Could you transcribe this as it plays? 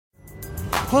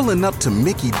Pulling up to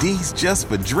Mickey D's just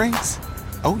for drinks?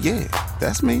 Oh yeah,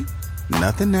 that's me.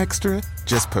 Nothing extra,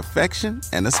 just perfection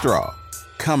and a straw.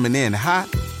 Coming in hot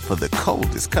for the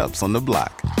coldest cups on the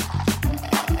block.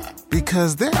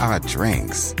 Because there are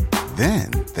drinks.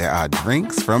 Then there are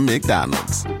drinks from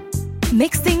McDonald's.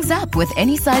 Mix things up with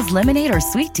any size lemonade or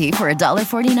sweet tea for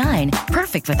 $1.49.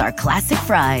 Perfect with our classic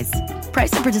fries.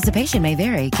 Price and participation may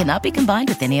vary. Cannot be combined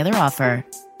with any other offer.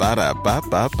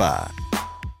 Ba-da-ba-ba-ba.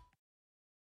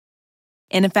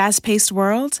 In a fast-paced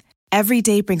world, every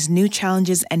day brings new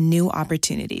challenges and new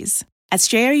opportunities. At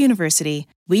Strayer University,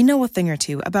 we know a thing or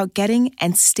two about getting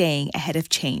and staying ahead of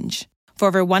change. For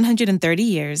over 130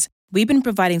 years, we've been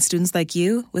providing students like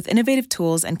you with innovative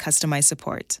tools and customized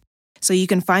support, so you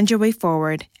can find your way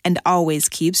forward and always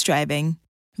keep striving.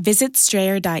 Visit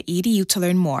strayer.edu to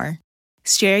learn more.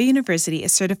 Strayer University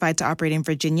is certified to operate in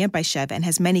Virginia by Chev and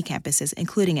has many campuses,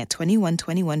 including at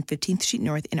 2121 15th Street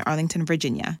North in Arlington,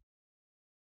 Virginia.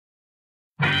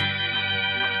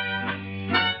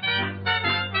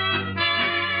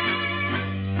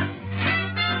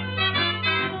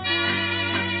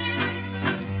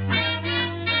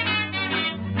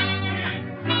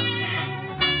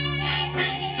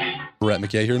 Brett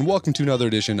McKay here, and welcome to another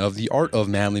edition of the Art of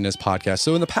Manliness podcast.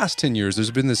 So in the past 10 years,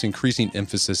 there's been this increasing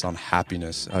emphasis on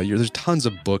happiness. There's tons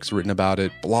of books written about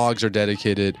it. Blogs are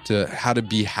dedicated to how to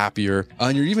be happier.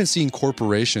 And you're even seeing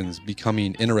corporations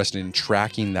becoming interested in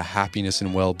tracking the happiness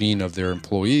and well-being of their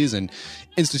employees and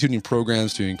instituting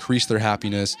programs to increase their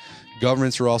happiness.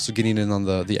 Governments are also getting in on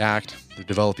the act. They're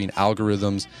developing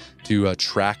algorithms to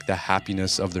track the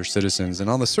happiness of their citizens. And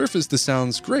on the surface, this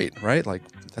sounds great, right? Like,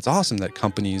 that's awesome that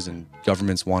companies and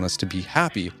governments want us to be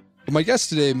happy. But my guest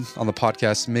today on the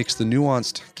podcast makes the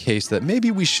nuanced case that maybe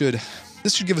this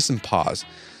should give us some pause.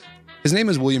 His name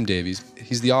is William Davies.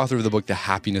 He's the author of the book, The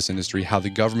Happiness Industry, How the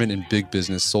Government and Big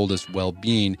Business Sold Us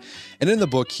Well-Being. And in the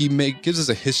book, he gives us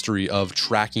a history of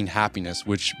tracking happiness,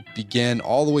 which began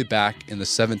all the way back in the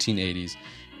 1780s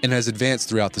and has advanced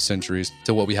throughout the centuries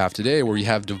to what we have today, where you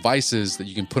have devices that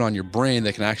you can put on your brain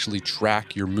that can actually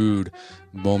track your mood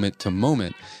moment to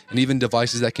moment, and even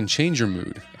devices that can change your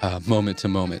mood moment to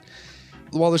moment.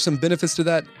 While there's some benefits to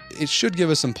that, it should give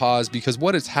us some pause, because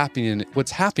what's happening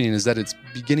is that it's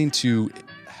beginning to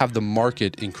have the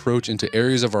market encroach into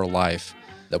areas of our life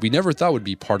that we never thought would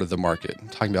be part of the market. I'm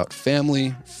talking about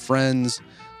family, friends,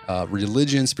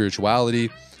 religion,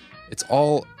 spirituality. It's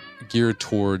all geared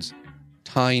towards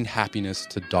tying happiness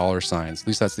to dollar signs. At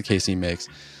least that's the case he makes.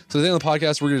 So today on the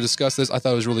podcast, we're going to discuss this. I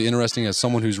thought it was really interesting as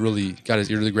someone who's really got his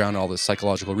ear to the ground in all this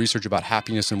psychological research about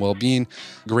happiness and well-being.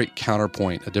 Great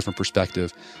counterpoint, a different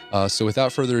perspective. So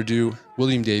without further ado,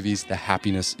 William Davies, The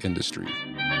Happiness Industry.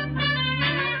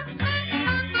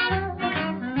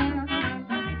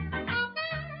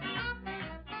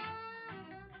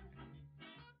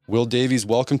 Will Davies,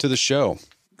 welcome to the show.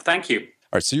 Thank you.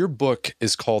 All right, so your book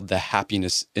is called The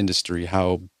Happiness Industry,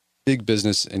 How Big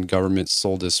Business and Government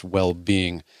Sold Us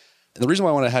Well-Being. And the reason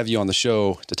why I want to have you on the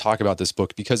show to talk about this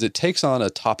book, because it takes on a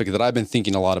topic that I've been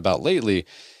thinking a lot about lately,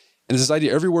 and it's this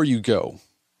idea everywhere you go,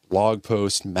 blog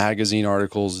posts, magazine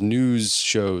articles, news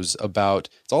shows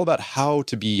it's all about how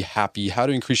to be happy, how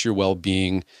to increase your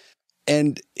well-being.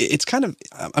 And it's kind of,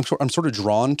 I'm sort of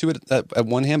drawn to it at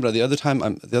one hand, but on the other hand,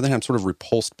 I'm sort of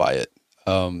repulsed by it.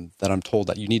 That I'm told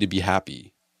that you need to be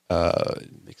happy. I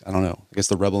don't know. I guess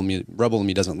the rebel in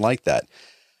me doesn't like that.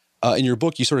 In your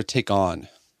book, you sort of take on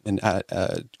and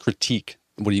critique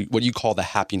what you call the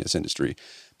happiness industry.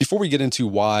 Before we get into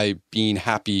why being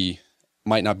happy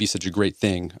might not be such a great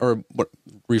thing, or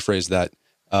rephrase that,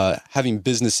 having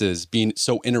businesses being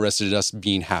so interested in us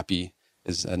being happy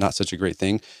is not such a great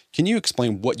thing. Can you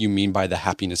explain what you mean by the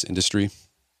happiness industry?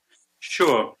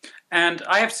 Sure. And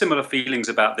I have similar feelings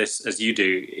about this as you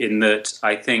do, in that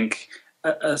I think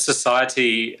a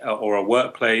society or a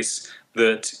workplace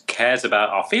that cares about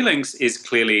our feelings is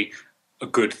clearly a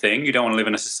good thing. You don't want to live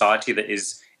in a society that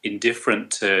is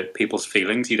indifferent to people's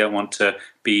feelings. You don't want to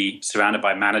be surrounded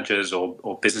by managers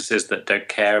or businesses that don't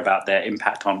care about their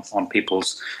impact on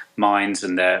people's minds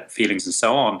and their feelings and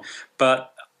so on.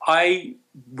 But I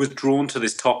was drawn to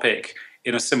this topic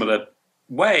in a similar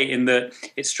way, in that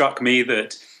it struck me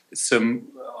that some,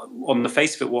 on the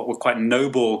face of it, what were quite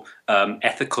noble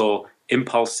ethical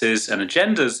impulses and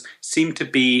agendas seem to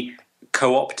be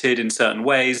co-opted in certain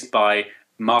ways by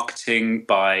marketing,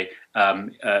 by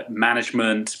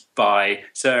management, by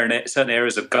certain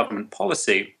areas of government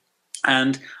policy.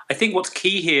 And I think what's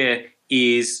key here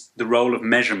is the role of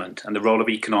measurement and the role of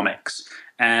economics.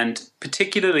 And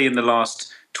particularly in the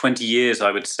last 20 years,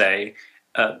 I would say,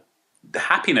 the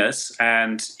happiness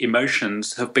and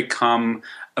emotions have become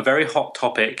a very hot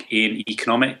topic in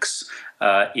economics,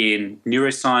 in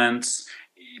neuroscience,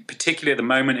 particularly at the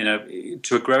moment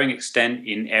to a growing extent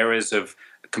in areas of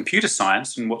computer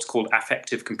science and what's called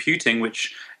affective computing,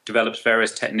 which develops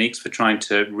various techniques for trying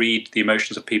to read the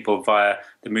emotions of people via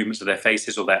the movements of their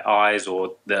faces or their eyes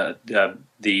or the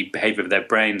behavior of their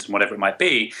brains and whatever it might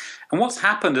be. And what's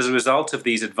happened as a result of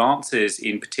these advances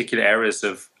in particular areas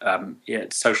of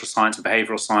social science and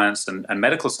behavioral science and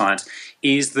medical science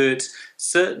is that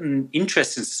certain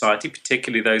interests in society,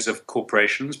 particularly those of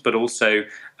corporations, but also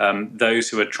those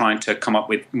who are trying to come up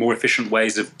with more efficient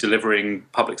ways of delivering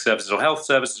public services or health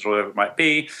services or whatever it might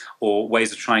be, or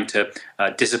ways of trying to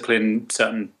discipline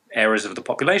certain areas of the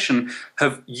population,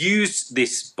 have used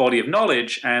this body of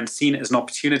knowledge and seen it as an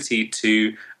opportunity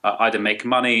to either make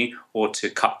money or to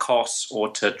cut costs or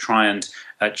to try and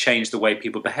change the way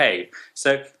people behave.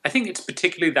 So I think it's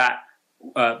particularly that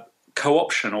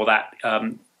co-option or that,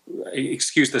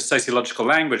 excuse the sociological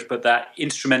language, but that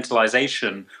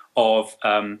instrumentalization of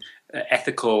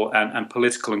ethical and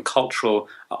political and cultural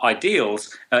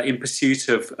ideals in pursuit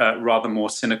of rather more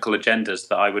cynical agendas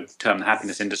that I would term the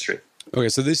happiness industry. Okay,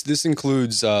 so this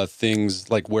includes things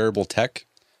like wearable tech,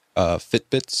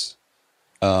 Fitbits.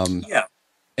 Yeah.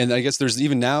 And I guess there's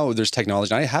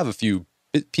technology. I have a few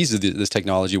pieces of this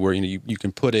technology where you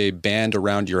can put a band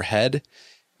around your head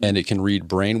and it can read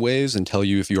brain waves and tell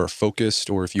you if you are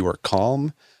focused or if you are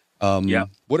calm.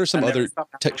 What are some other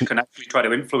tech can actually try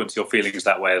to influence your feelings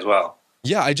that way as well?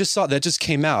 Yeah, I just saw that just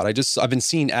came out. I've been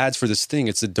seeing ads for this thing.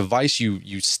 It's a device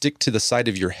you stick to the side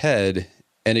of your head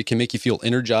and it can make you feel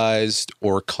energized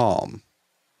or calm.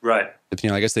 Right.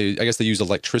 I guess they use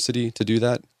electricity to do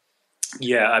that.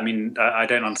 Yeah, I mean, I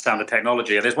don't understand the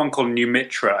technology. There's one called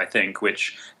Numitra, I think,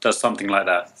 which does something like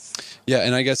that. Yeah,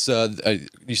 and I guess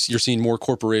you're seeing more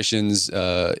corporations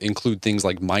include things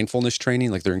like mindfulness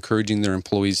training, like they're encouraging their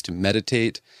employees to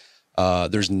meditate.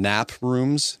 There's nap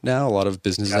rooms now. A lot of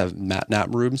businesses have nap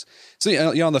rooms. So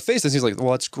on the face, it seems like,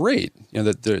 well, that's great.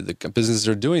 That the businesses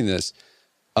are doing this.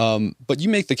 But you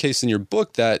make the case in your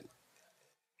book that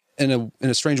in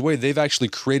a strange way, they've actually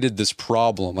created this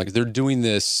problem. Like they're doing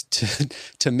this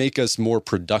to make us more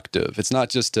productive. It's not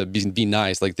just to be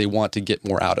nice. Like they want to get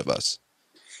more out of us.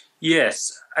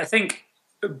 Yes, I think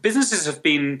businesses have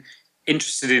been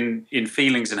interested in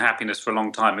feelings and happiness for a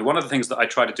long time. And one of the things that I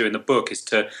try to do in the book is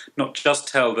to not just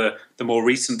tell the more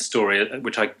recent story,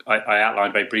 which I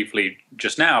outlined very briefly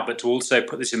just now, but to also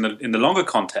put this in the longer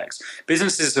context.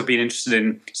 Businesses have been interested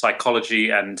in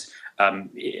psychology and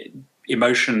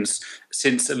emotions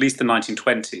since at least the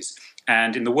 1920s.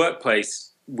 And in the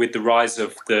workplace, with the rise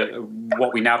of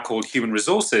what we now call human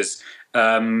resources,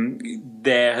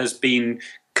 there has been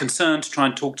concern to try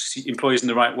and talk to employees in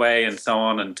the right way and so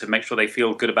on, and to make sure they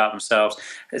feel good about themselves.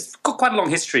 It's got quite a long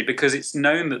history because it's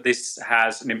known that this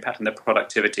has an impact on their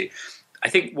productivity. I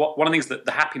think one of the things that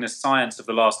the happiness science of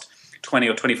the last 20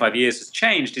 or 25 years has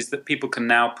changed is that people can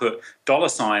now put dollar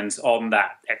signs on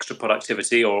that extra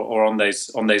productivity or on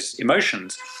those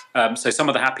emotions. So some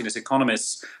of the happiness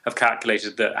economists have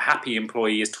calculated that a happy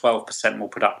employee is 12% more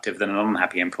productive than an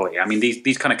unhappy employee. I mean,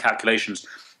 these kind of calculations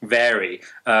vary.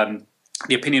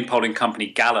 The opinion polling company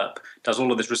Gallup does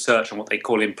all of this research on what they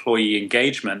call employee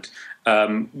engagement,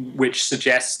 which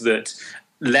suggests that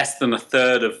less than a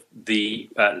third of the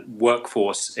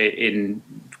workforce in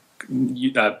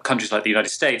countries like the United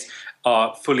States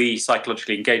are fully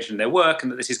psychologically engaged in their work,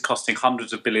 and that this is costing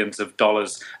hundreds of billions of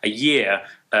dollars a year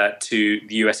to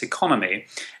the US economy.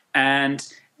 And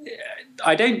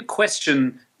I don't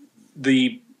question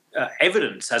the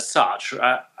evidence as such.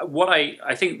 What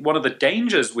I think one of the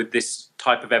dangers with this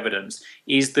type of evidence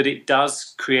is that it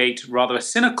does create rather a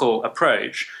cynical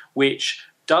approach, which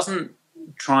doesn't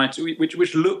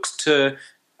which looks to,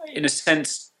 in a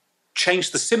sense,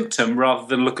 change the symptom rather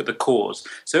than look at the cause.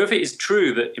 So if it is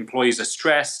true that employees are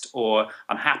stressed or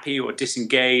unhappy or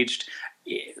disengaged,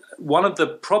 one of the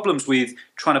problems with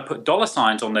trying to put dollar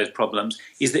signs on those problems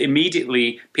is that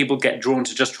immediately people get drawn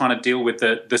to just trying to deal with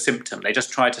the symptom. They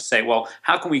just try to say, well,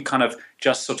 how can we kind of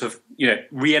just sort of,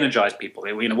 re-energize people?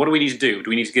 What do we need to do?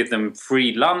 Do we need to give them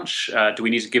free lunch? Do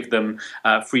we need to give them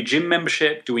free gym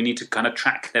membership? Do we need to kind of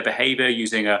track their behavior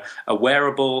using a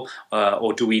wearable?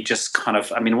 Or do we just kind of,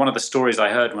 one of the stories I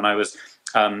heard when I was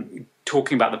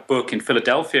talking about the book in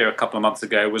Philadelphia a couple of months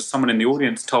ago was someone in the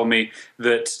audience told me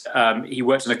that he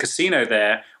worked in a casino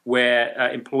there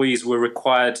where employees were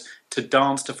required to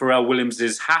dance to Pharrell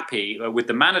Williams' Happy with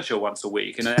the manager once a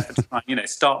week in an effort to try and,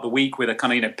 start the week with a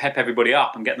kind of, pep everybody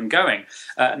up and get them going.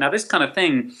 Now, this kind of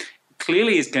thing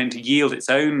clearly is going to yield its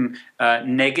own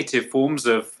negative forms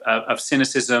of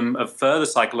cynicism, of further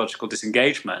psychological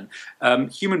disengagement.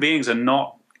 Human beings are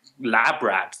not lab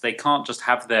rats. They can't just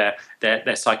have their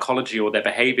psychology or their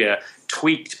behavior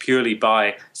tweaked purely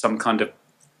by some kind of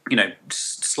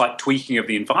slight tweaking of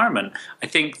the environment. I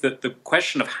think that the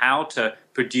question of how to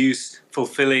produce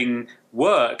fulfilling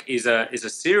work is a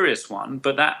serious one,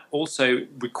 but that also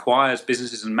requires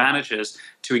businesses and managers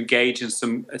to engage in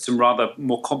some rather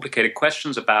more complicated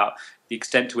questions about the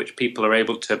extent to which people are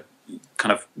able to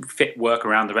kind of fit work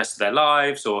around the rest of their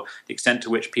lives, or the extent to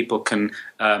which people can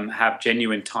have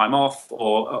genuine time off,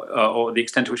 or the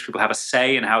extent to which people have a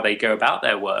say in how they go about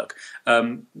their work.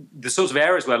 The sorts of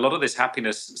areas where a lot of this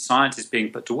happiness science is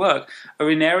being put to work are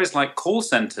in areas like call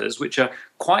centers, which are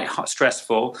quite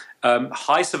stressful,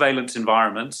 high surveillance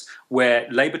environments where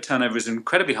labor turnover is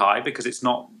incredibly high because it's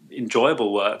not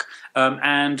enjoyable work.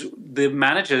 And the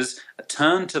managers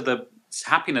turn to the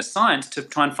happiness science to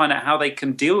try and find out how they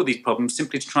can deal with these problems,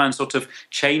 simply to try and sort of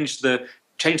change the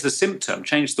symptom,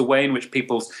 change the way in which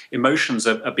people's emotions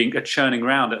are churning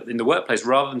around in the workplace,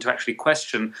 rather than to actually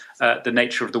question the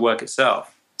nature of the work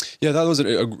itself. Yeah, that was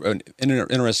an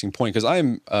interesting point, because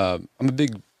I'm a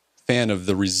big fan of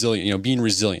the resilient, being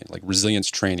resilient, like resilience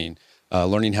training,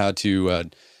 learning how to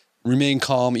remain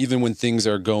calm even when things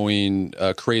are going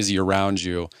crazy around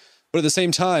you. But at the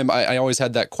same time, I always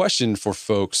had that question for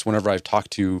folks whenever I've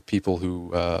talked to people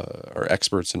who are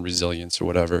experts in resilience or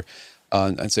whatever,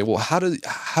 and say, well, how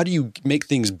do you make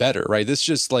things better, right? This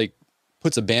just like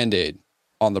puts a Band-Aid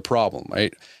on the problem,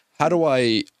 right? How do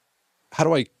I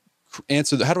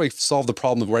solve the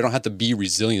problem where I don't have to be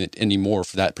resilient anymore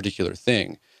for that particular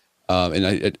thing? And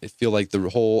I feel like the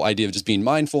whole idea of just being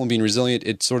mindful and being resilient,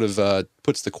 it sort of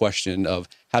puts the question of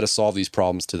how to solve these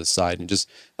problems to the side and just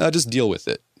deal with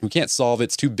it. We can't solve it.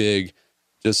 It's too big.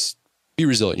 Just be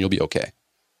resilient. You'll be okay.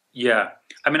 Yeah.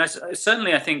 I mean, I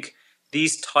think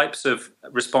these types of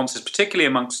responses, particularly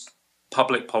amongst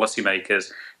public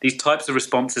policymakers, these types of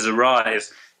responses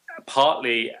arise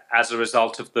partly as a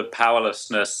result of the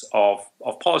powerlessness of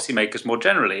policymakers more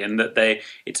generally, and that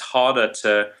it's harder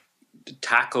to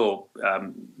tackle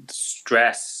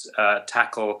stress,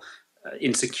 tackle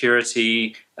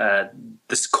insecurity,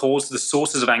 the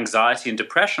sources of anxiety and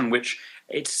depression, which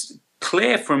it's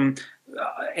clear from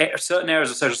certain areas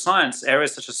of social science,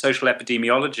 areas such as social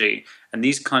epidemiology and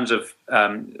these kinds of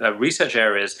research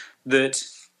areas, that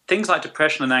things like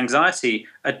depression and anxiety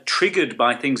are triggered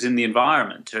by things in the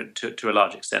environment to a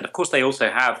large extent. Of course, they also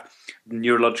have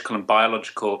neurological and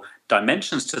biological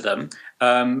dimensions to them,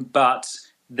 but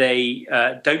they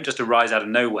don't just arise out of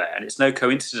nowhere, and it's no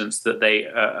coincidence that they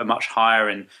are much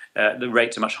higher the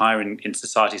rates are much higher in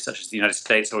societies such as the United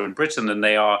States or in Britain than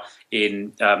they are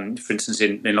in, for instance,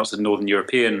 in lots of Northern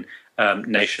European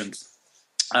nations.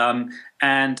 And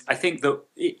I think that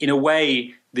in a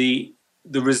way, the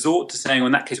resort to saying, well,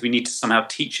 in that case, we need to somehow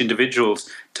teach individuals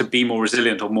to be more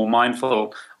resilient or more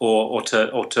mindful or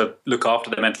to look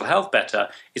after their mental health better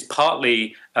is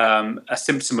partly a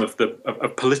symptom of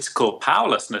political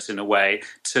powerlessness in a way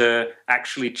to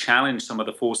actually challenge some of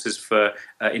the forces for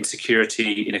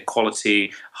insecurity,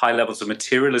 inequality, high levels of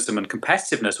materialism and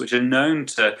competitiveness, which are known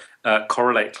to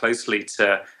correlate closely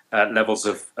to levels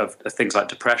of things like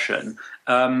depression.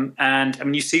 And I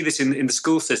mean, you see this in the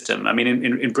school system. I mean,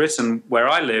 in Britain, where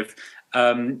I live,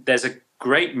 there's a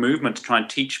great movement to try and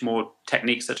teach more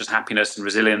techniques such as happiness and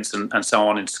resilience and so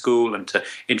on in school, and to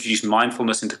introduce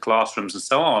mindfulness into classrooms and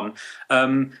so on.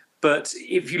 But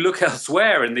if you look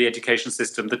elsewhere in the education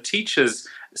system, the teachers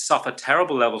suffer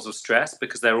terrible levels of stress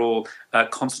because they're all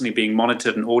constantly being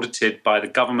monitored and audited by the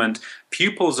government.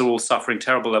 Pupils are all suffering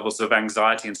terrible levels of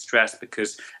anxiety and stress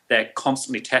because they're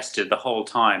constantly tested the whole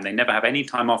time. They never have any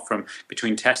time off from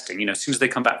between testing. As soon as they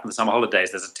come back from the summer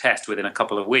holidays, there's a test within a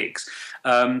couple of weeks.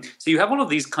 So you have all of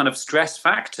these kind of stress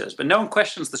factors, but no one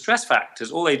questions the stress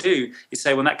factors. All they do is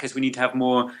say, well, in that case, we need to have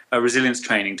more resilience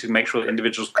training to make sure that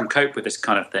individuals can cope with this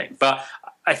kind of thing. But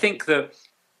I think that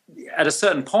at a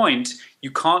certain point,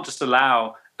 you can't just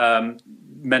allow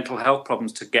mental health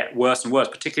problems to get worse and worse,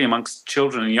 particularly amongst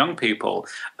children and young people,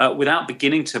 without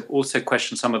beginning to also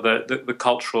question some of the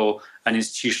cultural and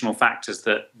institutional factors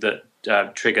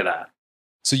that trigger that.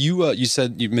 So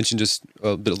you mentioned just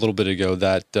a little bit ago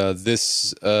that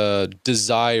this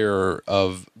desire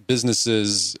of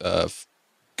businesses,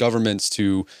 governments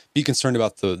to be concerned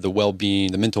about the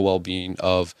well-being, the mental well-being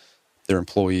of their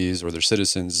employees or their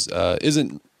citizens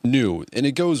isn't new, and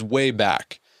it goes way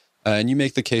back. And you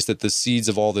make the case that the seeds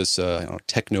of all this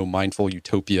techno-mindful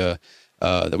utopia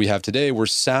that we have today were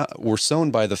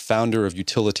sown by the founder of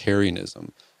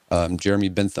utilitarianism, Jeremy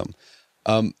Bentham.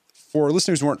 For our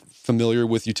listeners who aren't familiar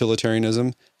with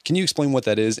utilitarianism, can you explain what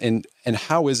that is, and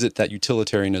how is it that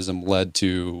utilitarianism led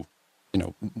to,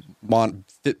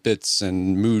 Fitbits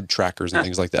and mood trackers and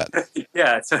things like that?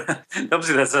 Yeah, so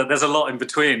obviously there's a lot in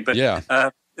between, but yeah.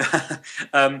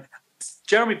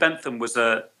 Jeremy Bentham was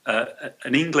an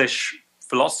English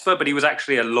philosopher, but he was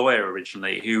actually a lawyer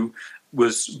originally who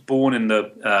was born in the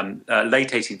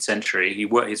late 18th century. He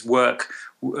worked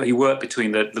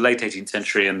between the late 18th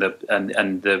century and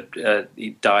he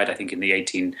died, I think, in the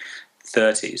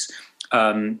 1830s.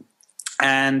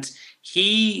 And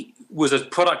he was a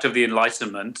product of the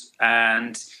Enlightenment,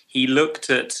 and he looked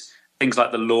at things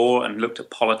like the law and looked at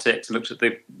politics and looked at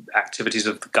the activities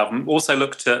of the government, also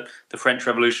looked at the French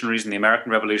revolutionaries and the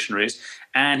American revolutionaries.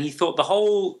 And he thought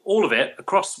all of it,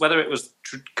 across whether it was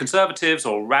conservatives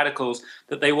or radicals,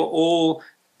 that they were all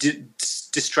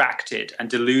distracted and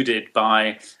deluded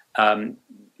by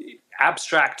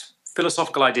abstract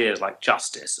philosophical ideas like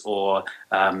justice, or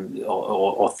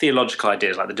theological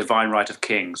ideas like the divine right of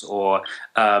kings, or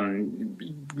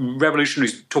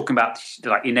revolutionaries talking about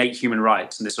like innate human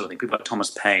rights and this sort of thing, people like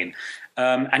Thomas Paine.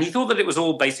 And he thought that it was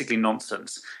all basically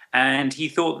nonsense. And he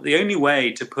thought that the only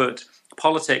way to put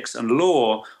politics and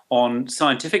law on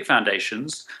scientific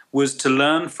foundations was to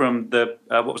learn from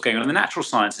what was going on in the natural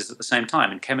sciences at the same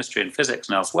time, in chemistry and physics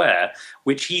and elsewhere,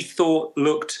 which he thought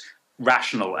looked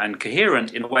rational and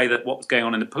coherent in a way that what was going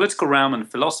on in the political realm and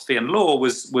philosophy and law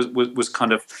was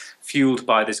kind of fueled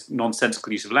by this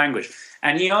nonsensical use of language.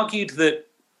 And he argued that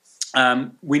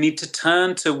we need to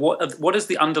turn to what is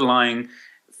the underlying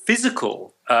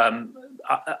physical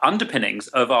underpinnings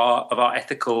of our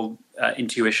ethical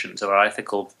intuitions, of our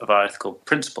ethical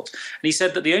principles. And he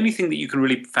said that the only thing that you can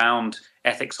really found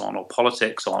ethics on, or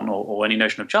politics on, or any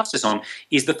notion of justice on,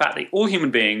 is the fact that all human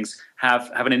beings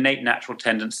have an innate natural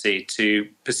tendency to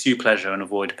pursue pleasure and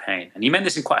avoid pain. And he meant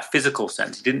this in quite a physical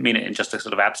sense. He didn't mean it in just a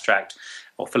sort of abstract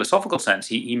or philosophical sense.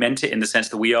 He meant it in the sense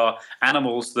that we are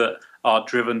animals that are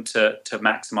driven to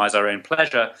maximize our own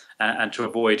pleasure and to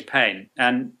avoid pain.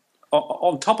 And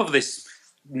on top of this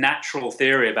natural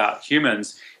theory about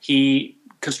humans, he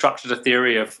constructed a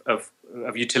theory of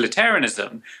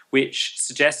utilitarianism, which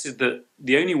suggested that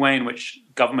the only way in which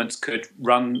governments could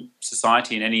run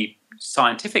society in any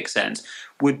scientific sense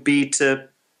would be to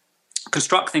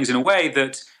construct things in a way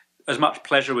that as much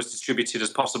pleasure was distributed as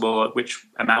possible, which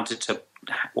amounted to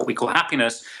what we call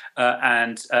happiness,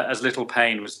 and as little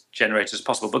pain was generated as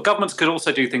possible. But governments could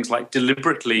also do things like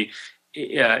deliberately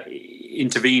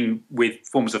intervene with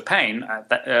forms of pain,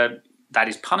 that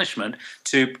is punishment,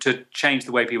 to change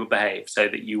the way people behave, so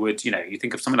that you would, you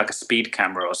think of something like a speed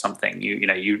camera or something.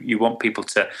 You want people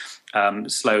to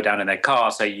slow down in their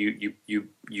car, so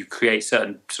you create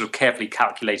certain sort of carefully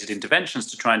calculated interventions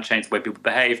to try and change the way people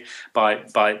behave by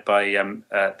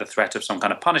the threat of some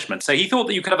kind of punishment. So he thought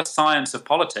that you could have a science of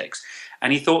politics,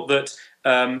 and he thought that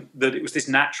it was this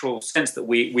natural sense that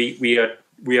we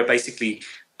are basically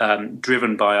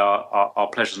driven by our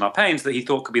pleasures and our pains, that he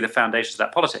thought could be the foundations of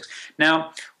that politics.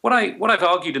 Now, what I've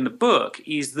argued in the book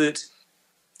is that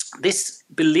this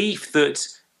belief that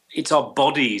it's our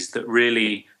bodies that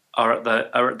really are at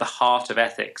the heart of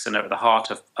ethics and are at the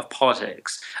heart of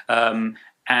politics,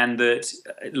 and that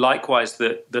likewise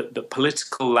the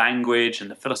political language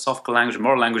and the philosophical language and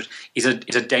moral language is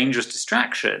a dangerous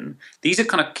distraction. These are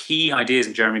kind of key ideas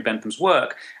in Jeremy Bentham's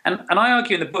work, and I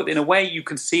argue in the book, in a way, you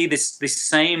can see this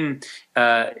same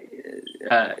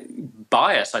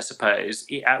bias, I suppose,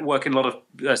 at work in a lot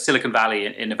of Silicon Valley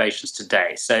innovations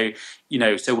today. So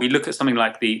we look at something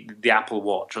like the Apple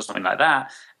Watch or something like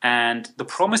that, and the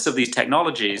promise of these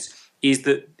technologies is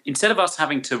that instead of us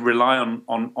having to rely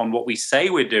on what we say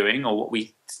we're doing, or what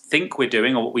we think we're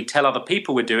doing, or what we tell other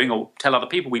people we're doing, or tell other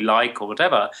people we like, or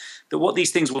whatever, that what these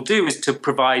things will do is to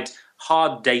provide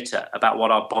hard data about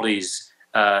what our bodies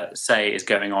say is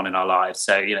going on in our lives.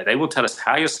 So, they will tell us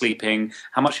how you're sleeping,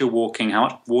 how much you're walking, how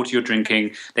much water you're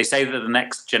drinking. They say that the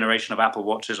next generation of Apple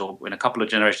Watches, or in a couple of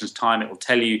generations' time, it will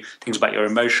tell you things about your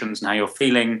emotions and how you're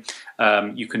feeling.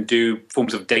 You can do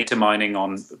forms of data mining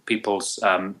on people's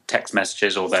text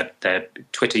messages or their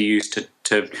Twitter use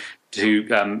to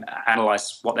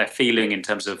analyze what they're feeling in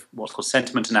terms of what's called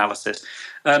sentiment analysis.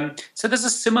 So there's a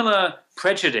similar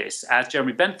prejudice as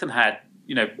Jeremy Bentham had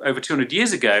over 200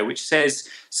 years ago, which says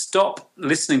stop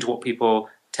listening to what people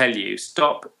tell you,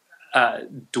 stop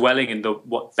dwelling in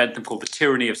what Bentham called the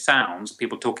tyranny of sounds,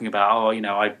 people talking about,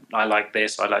 I like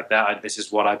this, I like that, this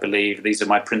is what I believe, these are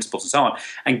my principles, and so on,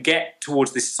 and get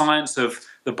towards this science of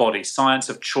the body, science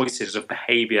of choices, of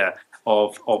behavior,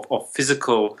 of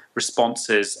physical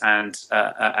responses and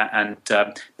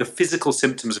the physical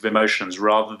symptoms of emotions,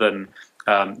 rather than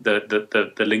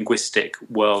the linguistic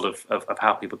world of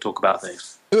how people talk about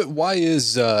things. Why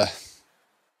is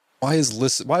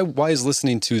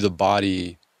listening to the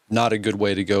body not a good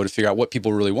way to go to figure out what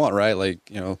people really want, right? Like,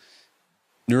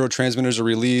 neurotransmitters are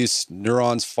released,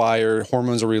 neurons fire,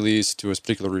 hormones are released to a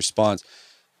particular response.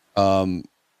 What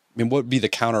would be the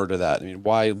counter to that?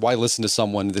 Why listen to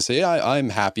someone? They say, yeah, I'm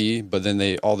happy, but then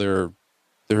their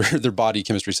body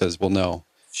chemistry says, well, no.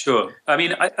 Sure.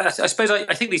 I suppose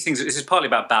I think these things, this is partly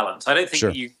about balance. I don't think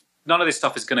Sure. None of this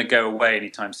stuff is going to go away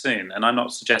anytime soon. And I'm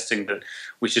not suggesting that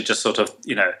we should just sort of,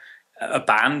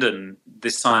 abandon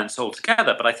this science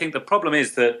altogether. But I think the problem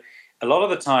is that a lot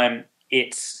of the time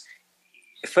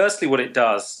firstly what it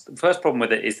does, the first problem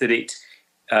with it is that it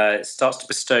starts to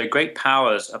bestow great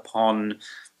powers upon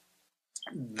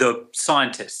the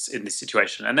scientists in this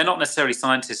situation. And they're not necessarily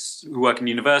scientists who work in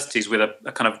universities with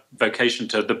a kind of vocation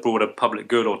to the broader public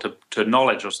good or to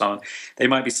knowledge or something. They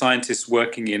might be scientists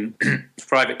working in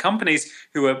private companies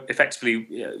who are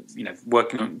effectively,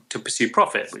 working to pursue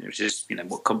profit, which is,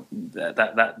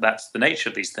 that's the nature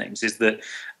of these things, is that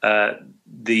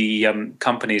the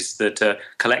companies that are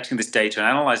collecting this data and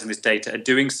analyzing this data are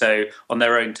doing so on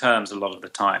their own terms a lot of the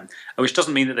time, which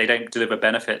doesn't mean that they don't deliver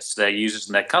benefits to their users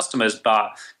and their customers, but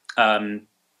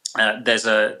there's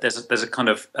a kind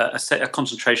of a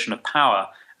concentration of power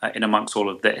in amongst all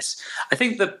of this. I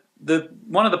think that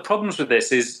one of the problems with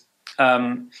this is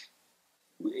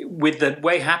with the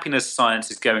way happiness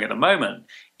science is going at the moment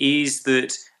is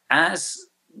that as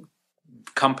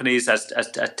companies, as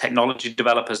technology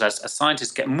developers, as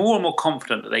scientists get more and more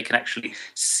confident that they can actually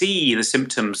see the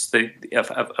symptoms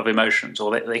of emotions,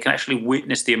 or they can actually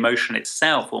witness the emotion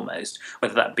itself almost,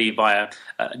 whether that be via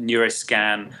a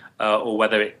neuroscan or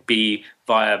whether it be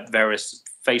via various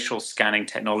facial scanning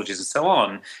technologies and so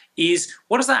on, is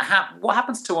what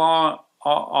happens to our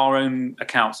own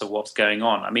accounts of what's going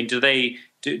on? Do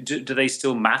they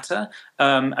still matter?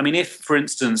 If, for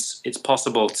instance, it's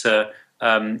possible to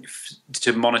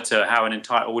monitor how an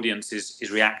entire audience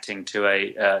is reacting to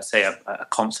a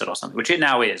concert or something, which it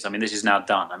now is. This is now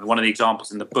done. One of the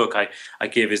examples in the book I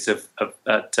give is at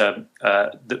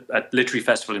Literary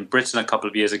Festival in Britain a couple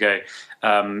of years ago.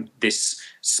 This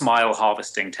smile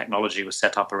harvesting technology was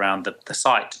set up around the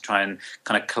site to try and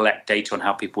kind of collect data on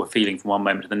how people were feeling from one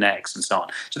moment to the next and so on.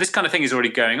 So this kind of thing is already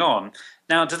going on.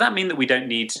 Now, does that mean that we don't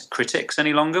need critics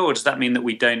any longer, or does that mean that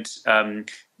we don't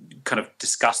kind of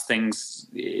discuss things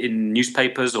in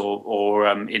newspapers or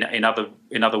in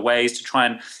other ways to try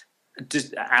and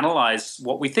analyze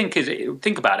what we think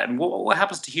about it, and what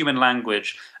happens to human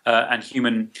language and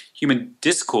human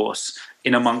discourse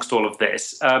in amongst all of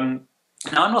this?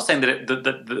 Now, I'm not saying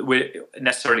that we're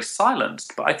necessarily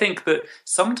silenced, but I think that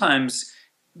sometimes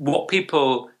what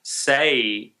people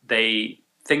say they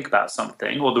think about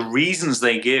something, or the reasons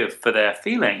they give for their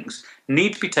feelings,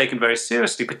 need to be taken very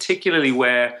seriously, particularly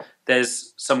where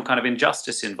there's some kind of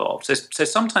injustice involved. So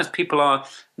sometimes people are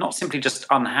not simply just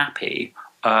unhappy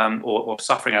or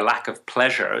suffering a lack of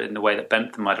pleasure in the way that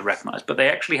Bentham might have recognized, but they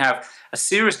actually have a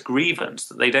serious grievance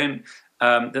that they don't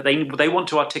that they want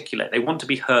to articulate. They want to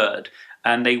be heard,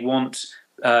 and they want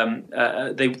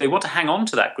they want to hang on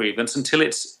to that grievance until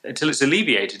it's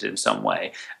alleviated in some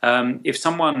way. If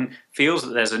someone feels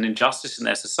that there's an injustice in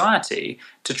their society,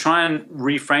 to try and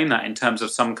reframe that in terms of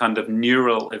some kind of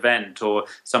neural event or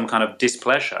some kind of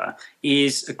displeasure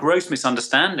is a gross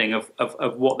misunderstanding of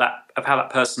how that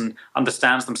person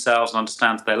understands themselves and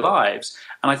understands their lives.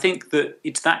 And I think that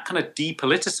it's that kind of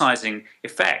depoliticizing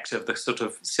effect of the sort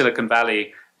of Silicon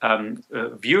Valley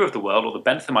view of the world, or the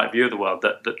Benthamite view of the world,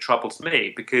 that troubles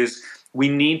me, because we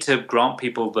need to grant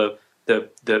people the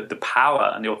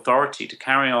power and the authority to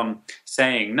carry on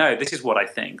saying, no, this is what I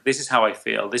think, this is how I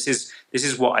feel, this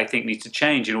is what I think needs to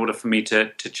change in order for me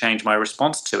to change my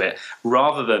response to it,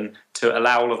 rather than to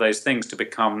allow all of those things to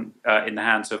become in the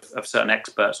hands of certain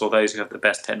experts or those who have the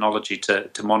best technology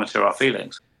to monitor our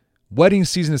feelings. Wedding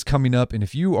season is coming up, and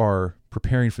if you are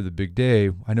preparing for the big day,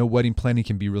 I know wedding planning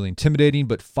can be really intimidating,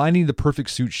 but finding the perfect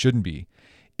suit shouldn't be.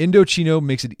 Indochino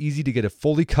makes it easy to get a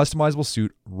fully customizable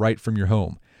suit right from your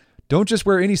home. Don't just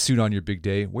wear any suit on your big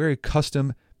day, wear a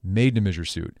custom made-to-measure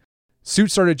suit.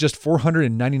 Suits start at just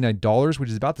 $499, which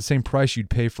is about the same price you'd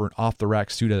pay for an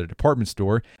off-the-rack suit at a department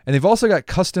store, and they've also got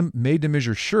custom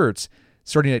made-to-measure shirts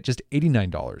starting at just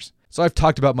 $89. So I've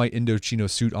talked about my Indochino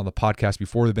suit on the podcast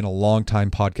before. They've been a long-time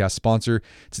podcast sponsor.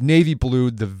 It's navy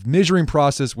blue. The measuring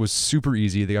process was super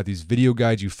easy. They got these video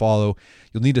guides you follow.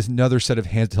 You'll need another set of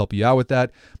hands to help you out with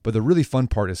that. But the really fun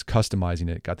part is customizing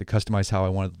it. Got to customize how I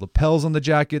wanted the lapels on the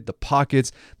jacket, the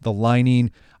pockets, the lining.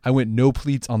 I went no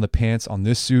pleats on the pants on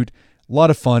this suit. A lot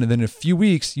of fun. And then in a few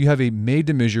weeks, you have a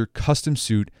made-to-measure custom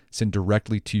suit sent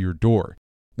directly to your door.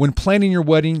 When planning your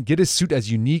wedding, get a suit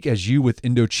as unique as you with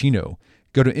Indochino.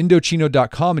 Go to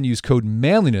Indochino.com and use code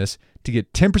manliness to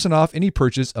get 10% off any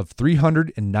purchase of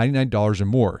 $399 or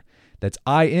more. That's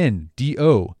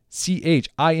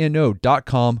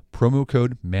INDOCHINO.com, promo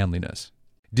code manliness.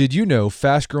 Did you know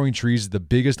Fast Growing Trees is the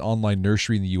biggest online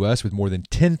nursery in the U.S. with more than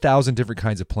 10,000 different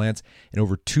kinds of plants and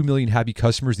over 2 million happy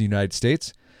customers in the United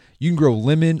States? You can grow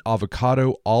lemon,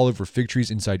 avocado, olive, or fig trees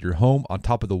inside your home on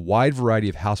top of the wide variety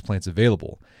of houseplants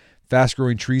available. Fast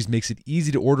Growing Trees makes it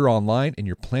easy to order online, and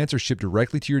your plants are shipped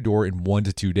directly to your door in 1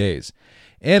 to 2 days.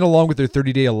 And along with their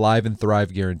 30-day Alive and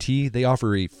Thrive guarantee, they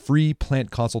offer a free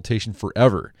plant consultation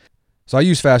forever. So I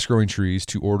use Fast Growing Trees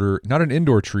to order not an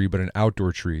indoor tree, but an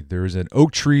outdoor tree. There's an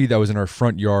oak tree that was in our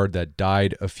front yard that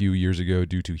died a few years ago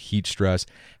due to heat stress.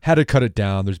 Had to cut it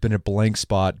down. There's been a blank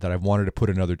spot that I wanted to put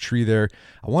another tree there.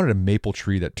 I wanted a maple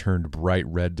tree that turned bright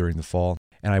red during the fall.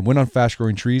 And I went on Fast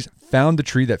Growing Trees, found the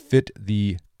tree that fit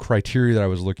the criteria that I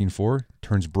was looking for.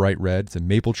 Turns bright red. It's a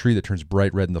maple tree that turns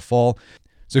bright red in the fall.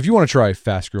 So if you want to try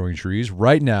Fast Growing Trees,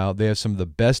 right now they have some of the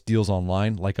best deals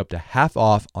online, like up to half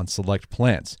off on select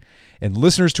plants. And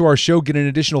listeners to our show get an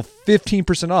additional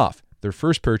 15% off their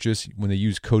first purchase when they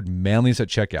use code manliness at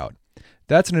checkout.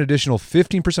 That's an additional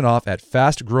 15% off at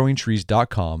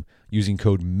fastgrowingtrees.com using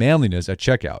code manliness at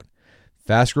checkout.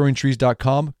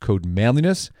 Fastgrowingtrees.com, code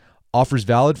manliness. Offers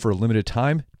valid for a limited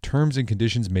time. Terms and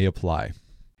conditions may apply.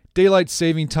 Daylight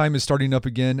saving time is starting up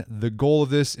again. The goal of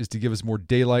this is to give us more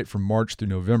daylight from March through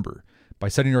November. By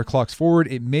setting our clocks forward,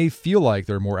 it may feel like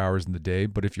there are more hours in the day,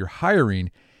 but if you're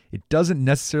hiring, it doesn't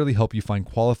necessarily help you find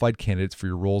qualified candidates for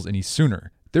your roles any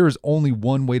sooner. There is only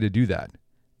one way to do that: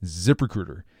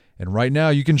 ZipRecruiter. And right now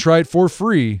you can try it for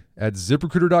free at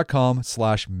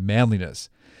ZipRecruiter.com/manliness.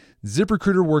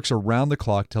 ZipRecruiter works around the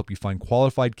clock to help you find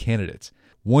qualified candidates.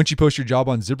 Once you post your job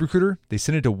on ZipRecruiter, they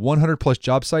send it to 100 plus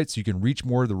job sites so you can reach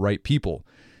more of the right people.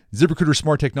 ZipRecruiter's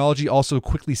smart technology also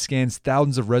quickly scans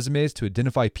thousands of resumes to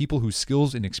identify people whose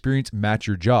skills and experience match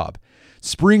your job.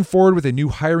 Spring forward with a new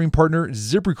hiring partner,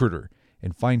 ZipRecruiter,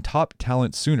 and find top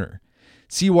talent sooner.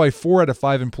 See why 4 out of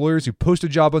 5 employers who post a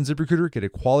job on ZipRecruiter get a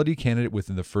quality candidate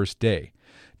within the first day.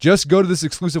 Just go to this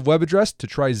exclusive web address to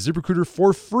try ZipRecruiter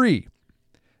for free.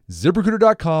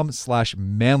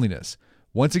 ZipRecruiter.com/manliness.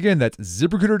 Once again, that's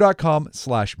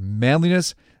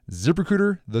ZipRecruiter.com/manliness.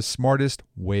 ZipRecruiter, the smartest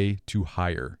way to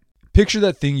hire. Picture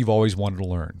that thing you've always wanted to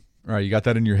learn. All right, you got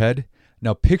that in your head?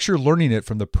 Now picture learning it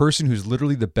from the person who's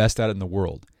literally the best at it in the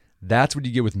world. That's what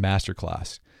you get with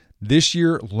Masterclass. This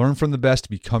year, learn from the best to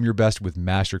become your best with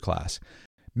Masterclass.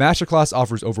 Masterclass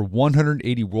offers over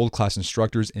 180 world-class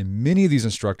instructors, and many of these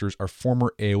instructors are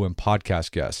former AOM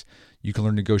podcast guests. You can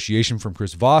learn negotiation from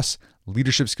Chris Voss,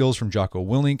 leadership skills from Jocko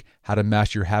Willink, how to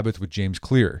master your habits with James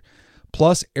Clear.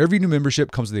 Plus, every new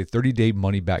membership comes with a 30-day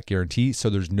money-back guarantee, so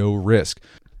there's no risk.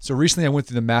 So recently I went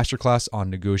through the masterclass on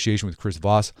negotiation with Chris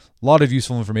Voss. A lot of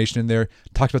useful information in there.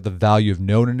 Talked about the value of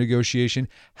no in negotiation,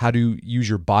 how to use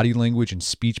your body language and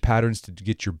speech patterns to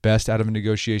get your best out of a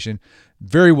negotiation.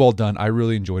 Very well done. I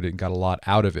really enjoyed it and got a lot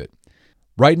out of it.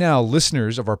 Right now,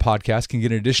 listeners of our podcast can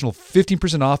get an additional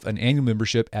 15% off an annual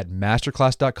membership at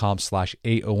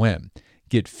masterclass.com/AOM.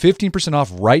 Get 15%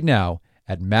 off right now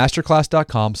at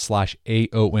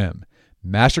masterclass.com/AOM.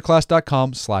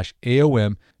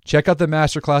 Masterclass.com/AOM. Check out the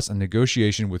masterclass on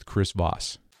negotiation with Chris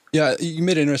Voss. Yeah, you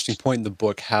made an interesting point in the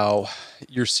book, how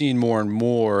you're seeing more and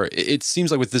more. It seems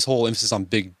like with this whole emphasis on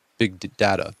big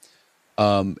data,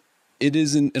 it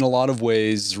is in a lot of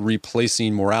ways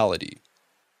replacing morality.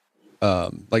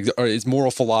 It's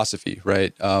moral philosophy,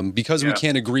 right? Because we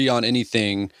can't agree on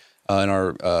anything in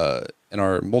our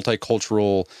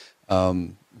multicultural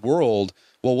world.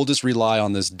 Well, we'll just rely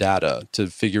on this data to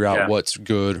figure out what's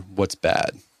good, what's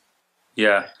bad.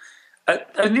 Yeah,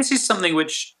 and this is something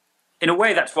which, in a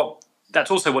way, that's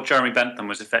also what Jeremy Bentham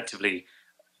was effectively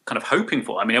kind of hoping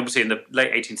for. I mean, obviously, in the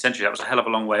late 18th century, that was a hell of a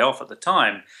long way off at the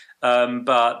time.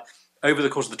 But over the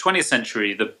course of the 20th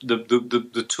century,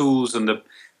 the tools and the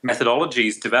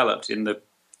methodologies developed in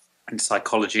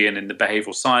psychology and in the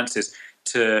behavioral sciences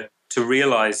to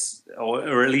realize,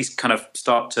 or at least kind of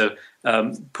start to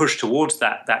push towards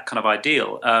that kind of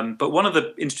ideal. But one of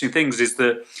the interesting things is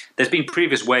that there's been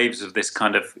previous waves of this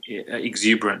kind of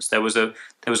exuberance. There was a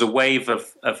wave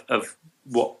of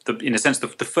what, in a sense, the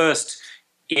first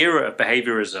era of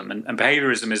behaviorism, and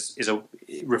behaviorism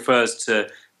refers to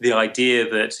the idea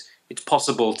that it's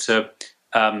possible to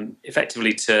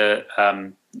effectively to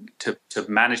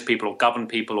manage people or govern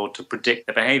people or to predict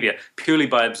their behavior purely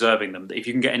by observing them. If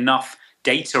you can get enough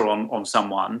data on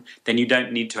someone, then you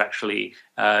don't need to actually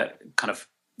kind of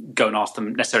go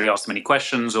and necessarily ask them any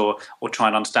questions or try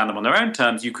and understand them on their own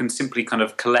terms. You can simply kind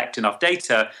of collect enough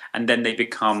data, and then they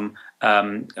become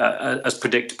as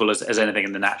predictable as anything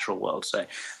in the natural world. So,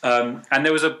 and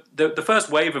there was the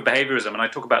first wave of behaviorism, and I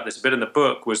talk about this a bit in the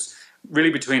book, was really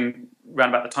between around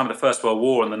about the time of the First World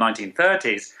War and the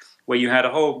 1930s, where you had a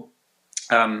whole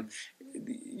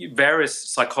various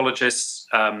psychologists.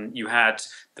 You had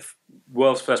the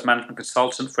world's first management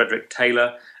consultant, Frederick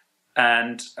Taylor,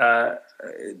 and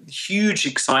huge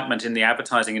excitement in the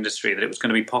advertising industry that it was going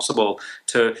to be possible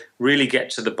to really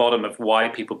get to the bottom of why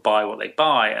people buy what they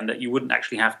buy, and that you wouldn't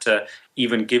actually have to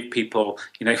even give people,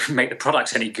 make the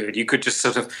products any good. You could just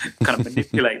sort of kind of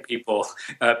manipulate people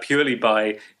purely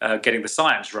by getting the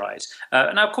science right.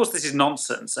 Now, of course, this is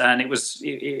nonsense, and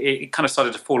it kind of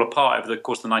started to fall apart over the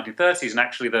course of the 1930s, and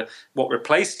actually what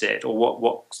replaced it, or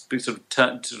what sort of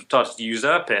started to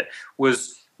usurp it,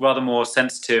 was rather more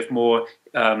sensitive, more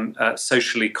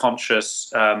socially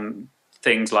conscious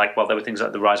things like, there were things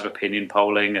like the rise of opinion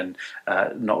polling, and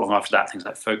not long after that, things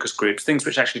like focus groups, things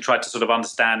which actually tried to sort of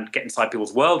understand, get inside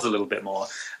people's worlds a little bit more.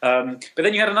 But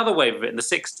then you had another wave of it in the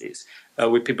 60s,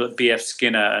 with people like B.F.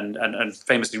 Skinner and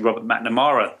famously Robert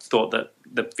McNamara thought that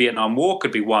the Vietnam War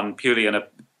could be won purely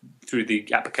through the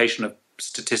application of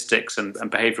statistics and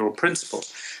behavioral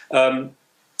principles.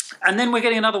 And then we're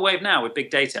getting another wave now with big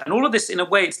data. And all of this, in a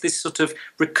way, it's this sort of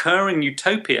recurring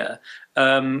utopia,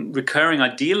 recurring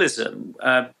idealism,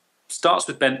 starts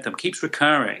with Bentham, keeps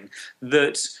recurring,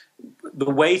 that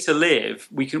the way to live,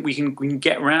 we can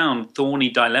get around thorny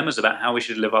dilemmas about how we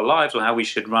should live our lives, or how we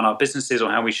should run our businesses,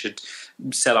 or how we should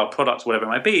sell our products, whatever it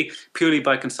might be, purely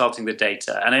by consulting the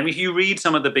data. And if you read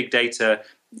some of the big data,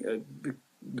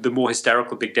 the more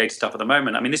hysterical big data stuff at the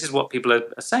moment, I mean, this is what people are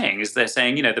saying, is they're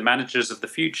saying, the managers of the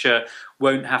future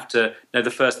won't have to know the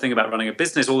first thing about running a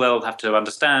business. All they'll have to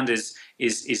understand is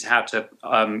how to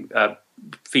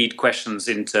feed questions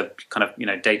into kind of,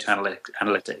 data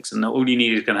analytics. And all you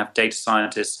need is going to have data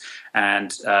scientists,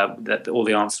 and that all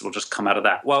the answers will just come out of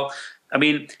that. Well, I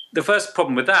mean, the first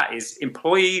problem with that is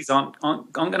employees aren't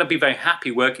going to be very happy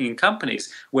working in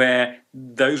companies where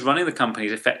those running the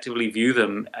companies effectively view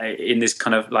them in this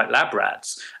kind of like lab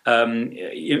rats.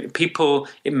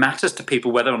 It matters to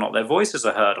people whether or not their voices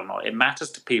are heard or not. It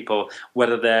matters to people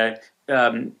whether their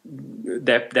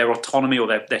autonomy or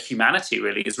their humanity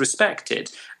really is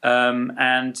respected.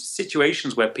 And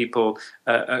situations where people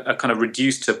are kind of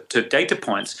reduced to data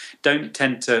points don't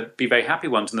tend to be very happy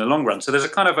ones in the long run. So there's a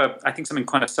kind of I think something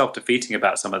kind of self-defeating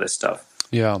about some of this stuff.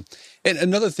 Yeah. And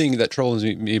another thing that troubles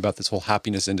me about this whole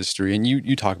happiness industry, and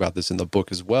you talk about this in the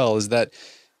book as well, is that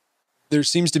there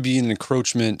seems to be an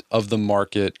encroachment of the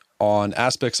market on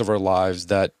aspects of our lives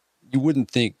that you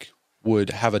wouldn't think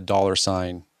would have a dollar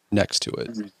sign next to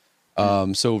it.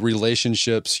 Mm-hmm. So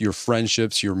relationships, your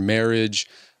friendships, your marriage,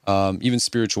 even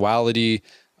spirituality,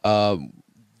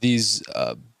 these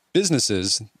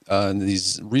businesses and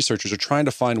these researchers are trying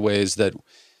to find ways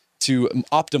to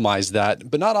optimize that,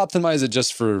 but not optimize it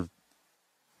just for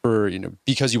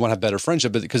because you want to have better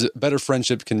friendship, but because better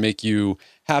friendship can make you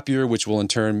happier, which will in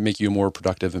turn make you a more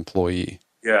productive employee.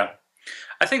 Yeah.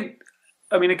 I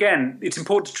mean, again, it's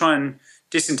important to try and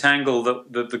disentangle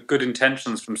the good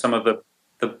intentions from some of the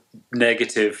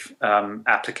negative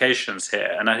applications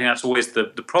here, and I think that's always the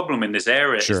problem in this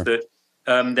area. Sure. Is that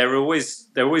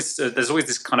there's always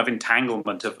this kind of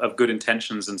entanglement of good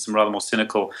intentions and some rather more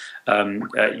cynical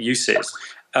uses.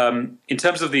 In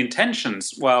terms of the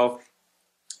intentions, well,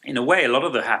 in a way, a lot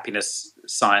of the happiness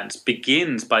science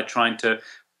begins by trying to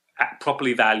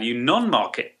properly value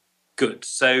non-market goods.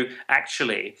 So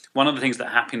actually, one of the things that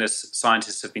happiness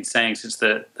scientists have been saying since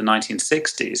the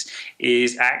 1960s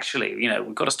is actually,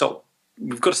 we've got to stop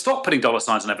putting dollar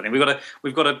signs on everything.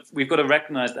 We've got to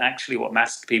recognize that actually what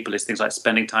matters to people is things like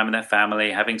spending time with their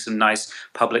family, having some nice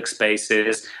public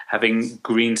spaces, having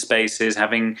green spaces,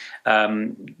 having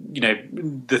having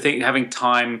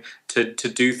time to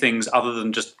do things other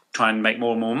than just try and make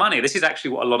more and more money. This is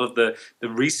actually what a lot of the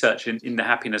research in the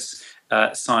happiness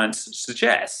science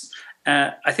suggests.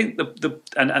 I think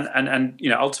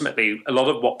ultimately a lot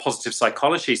of what positive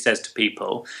psychology says to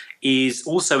people is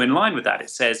also in line with that. It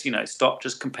says, stop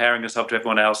just comparing yourself to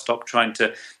everyone else. Stop trying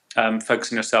to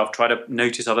focus on yourself. Try to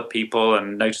notice other people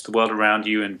and notice the world around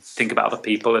you and think about other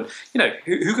people. And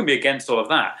who can be against all of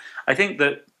that? I think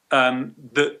that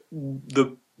the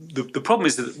problem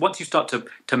is that once you start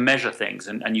to measure things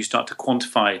and you start to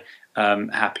quantify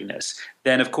happiness,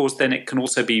 then of course it can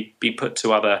also be put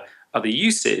to other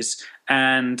uses,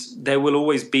 and there will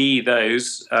always be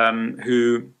those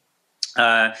who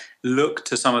look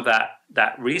to some of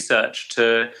that research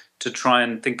to try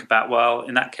and think about, well,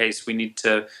 in that case, we need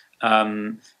to,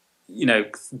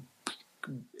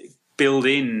 build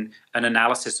in an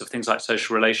analysis of things like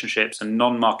social relationships and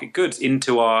non-market goods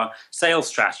into our sales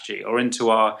strategy or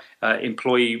into our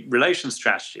employee relations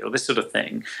strategy or this sort of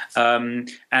thing.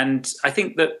 And I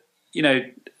think that,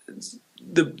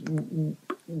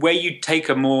 where you take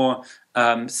a more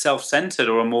self-centered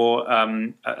or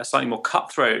a slightly more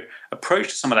cutthroat approach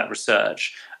to some of that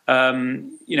research,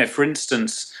 for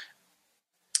instance,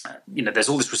 there's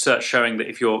all this research showing that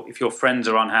if your friends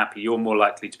are unhappy, you're more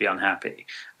likely to be unhappy.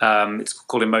 It's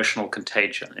called emotional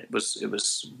contagion. It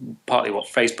was partly what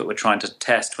Facebook were trying to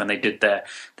test when they did their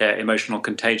emotional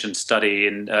contagion study,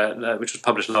 which was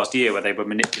published last year, where they were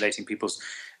manipulating people's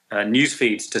news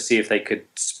feeds to see if they could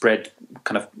spread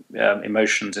kind of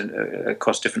emotions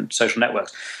across different social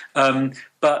networks.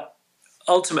 But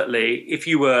ultimately, if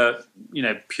you were,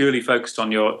 purely focused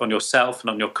on yourself and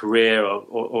on your career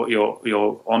or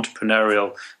your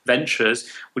entrepreneurial ventures,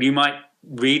 well, you might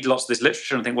read lots of this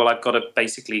literature and think, well, I've got to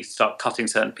basically start cutting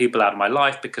certain people out of my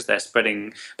life because they're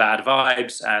spreading bad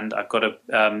vibes, and I've got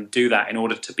to do that in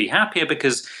order to be happier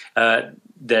because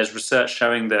there's research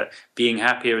showing that being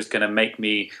happier is going to make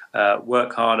me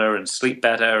work harder and sleep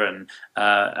better and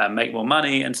make more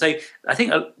money. And so I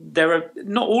think there are,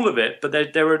 not all of it, but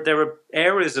there are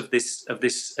areas of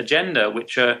this agenda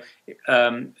which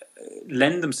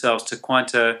lend themselves to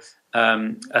quite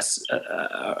an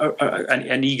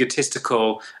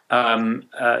egotistical,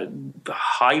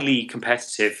 highly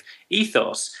competitive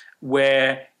ethos,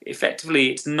 where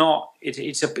effectively it's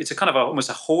a kind of almost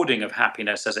a hoarding of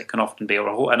happiness, as it can often be, and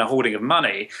a hoarding of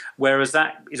money, whereas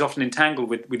that is often entangled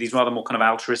with these rather more kind of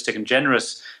altruistic and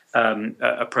generous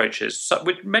approaches,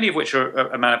 many of which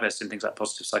are manifest in things like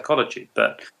positive psychology.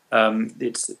 But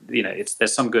there's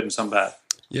some good and some bad.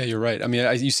 Yeah, you're right. I mean,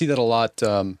 you see that a lot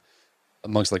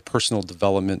amongst like personal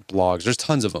development blogs. There's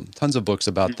tons of them, tons of books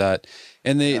about that.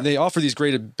 And they offer these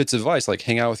great bits of advice, like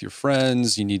hang out with your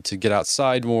friends, you need to get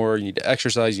outside more, you need to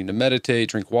exercise, you need to meditate,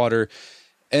 drink water.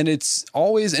 And it's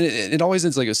always, it always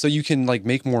ends like, so you can like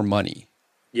make more money.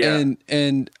 Yeah.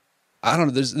 And I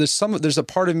don't know, there's a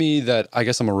part of me that I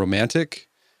guess I'm a romantic.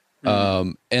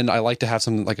 And I like to have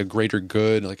something like a greater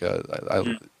good, like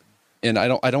and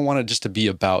I don't want it just to be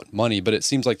about money, but it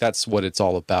seems like that's what it's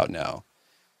all about now.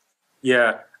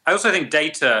 Yeah. I also think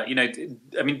data,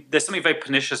 there's something very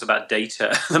pernicious about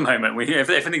data at the moment.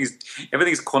 Everything is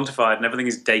quantified and everything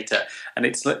is data. And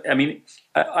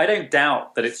I don't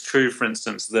doubt that it's true, for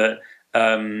instance, that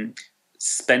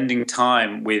spending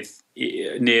time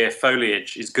near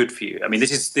foliage is good for you. I mean,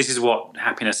 this is what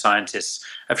happiness scientists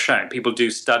have shown. People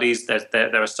do studies.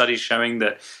 There are studies showing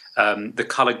that the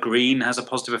color green has a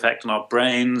positive effect on our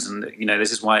brains, and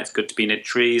this is why it's good to be near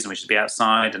trees and we should be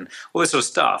outside and all this sort of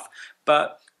stuff.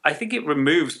 But I think it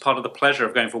removes part of the pleasure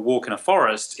of going for a walk in a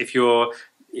forest if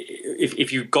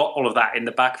you've got all of that in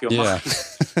the back of your mind.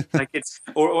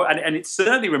 And it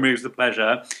certainly removes the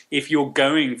pleasure if you're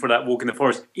going for that walk in the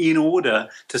forest in order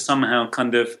to somehow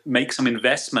kind of make some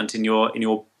investment in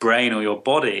your brain or your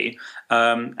body.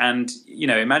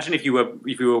 Imagine if you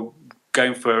were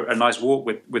going for a nice walk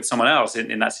with someone else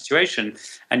in that situation,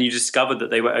 and you discovered that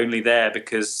they were only there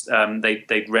because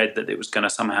they'd read that it was going to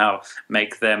somehow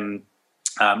make them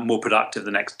more productive the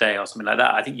next day or something like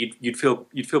that. I think you'd feel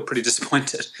pretty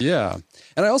disappointed. Yeah,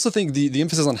 and I also think the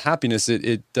emphasis on happiness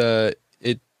it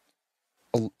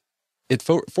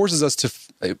forces us to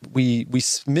we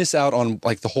miss out on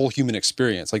like the whole human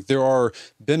experience. Like there are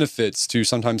benefits to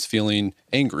sometimes feeling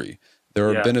angry. There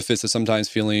are benefits to sometimes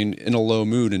feeling in a low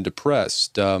mood and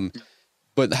depressed.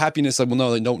 But happiness, like,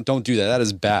 well, no, don't do that. That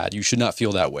is bad. You should not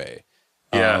feel that way.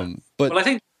 Yeah. But I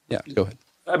think. Yeah. Go ahead.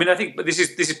 I think, but this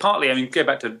is partly. Go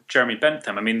back to Jeremy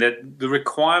Bentham. The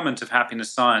requirement of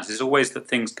happiness science is always that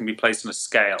things can be placed on a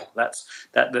scale. That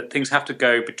things have to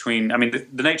go between.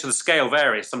 The nature of the scale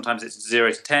varies. Sometimes it's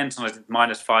 0 to 10. Sometimes it's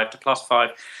 -5 to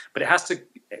 +5. But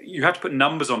you have to put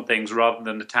numbers on things rather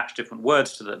than attach different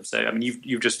words to them. So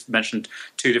you've just mentioned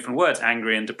two different words,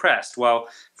 angry and depressed. Well,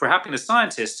 for a happiness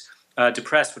scientist,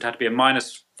 depressed would have to be a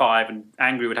 -5 and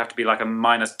angry would have to be like a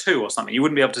 -2 or something. You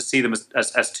wouldn't be able to see them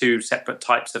as two separate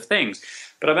types of things.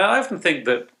 But I often think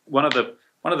that one of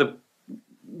the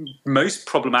most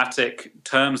problematic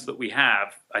terms that we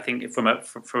have, I think, from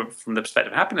the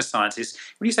perspective of happiness science, is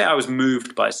when you say I was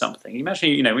moved by something.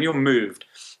 Imagine when you're moved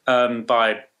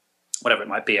by whatever it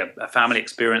might be, a family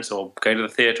experience or going to the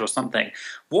theatre or something.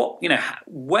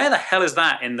 Where the hell is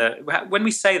that when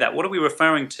we say that, what are we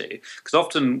referring to? Because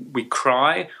often we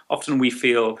cry, often we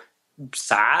feel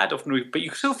sad, but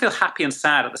you still feel happy and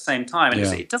sad at the same time. And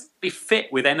it doesn't really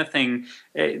fit with anything.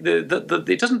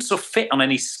 It doesn't sort of fit on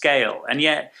any scale. And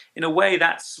yet, in a way,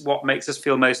 that's what makes us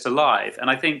feel most alive. And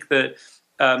I think that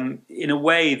in a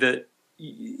way that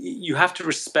you have to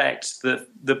respect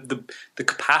the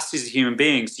capacities of human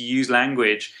beings to use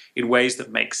language in ways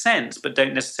that make sense, but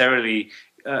aren't necessarily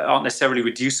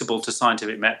reducible to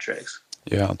scientific metrics.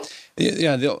 Yeah.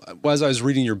 As I was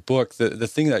reading your book, the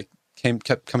thing that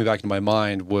kept coming back into my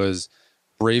mind was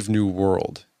Brave New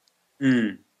World.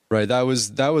 Right. That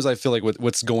was I feel like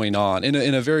what's going on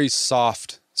in a very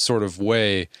soft sort of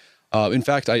way. In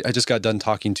fact, I just got done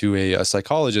talking to a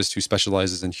psychologist who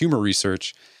specializes in humor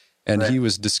research, and he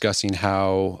was discussing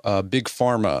how big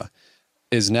pharma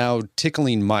is now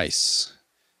tickling mice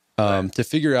to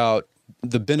figure out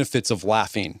the benefits of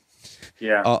laughing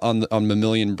on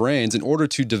mammalian brains in order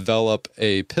to develop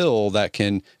a pill that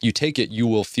you take it, you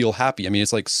will feel happy. I mean,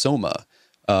 it's like soma,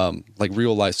 like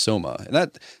real life soma. And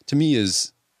that to me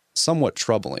is somewhat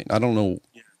troubling. I don't know.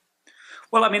 Yeah.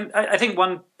 Well, I mean, I think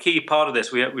one key part of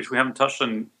this, which we haven't touched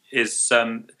on, is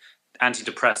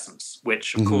antidepressants,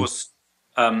 which of course,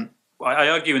 I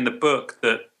argue in the book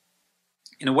that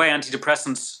in a way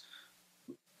antidepressants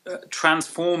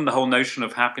transform the whole notion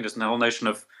of happiness and the whole notion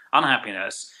of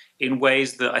unhappiness in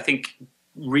ways that I think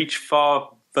reach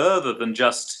far further than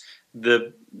just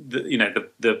the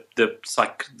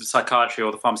psychiatry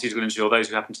or the pharmaceutical industry or those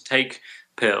who happen to take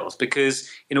pills. Because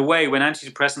in a way, when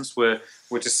antidepressants were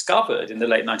discovered in the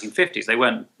late 1950s, they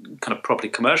weren't kind of properly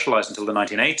commercialized until the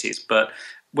 1980s. But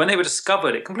when they were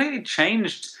discovered, it completely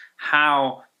changed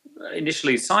how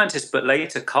initially scientists, but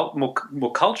later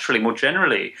more culturally, more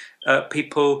generally,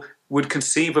 people would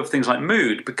conceive of things like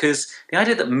mood, because the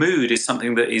idea that mood is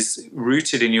something that is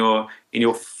rooted in your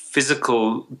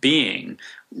physical being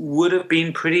wouldn't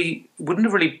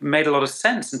have really made a lot of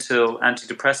sense until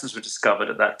antidepressants were discovered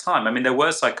at that time. I mean, there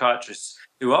were psychiatrists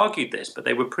who argued this, but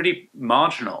they were pretty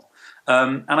marginal.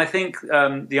 And I think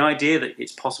the idea that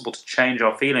it's possible to change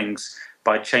our feelings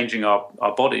by changing our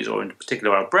bodies, or in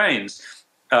particular our brains,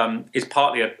 is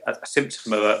partly a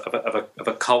symptom of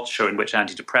a culture in which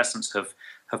antidepressants have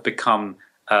become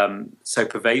so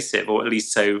pervasive, or at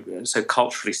least so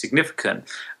culturally significant.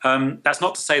 That's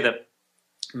not to say that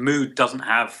mood doesn't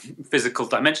have physical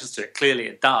dimensions to it. Clearly,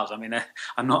 it does. I mean,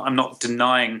 I'm not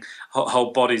denying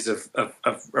whole bodies of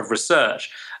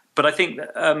research, but I think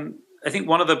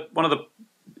one of the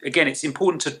again, it's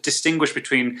important to distinguish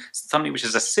between something which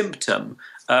is a symptom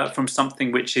from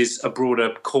something which is a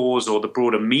broader cause or the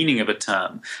broader meaning of a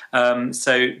term.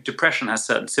 So depression has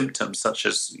certain symptoms, such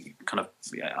as kind of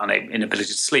inability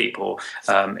to sleep, or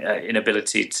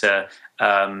inability to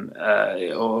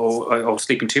or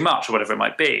sleeping too much, or whatever it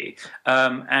might be.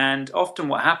 And often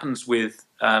what happens with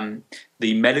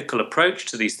the medical approach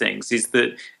to these things is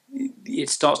that they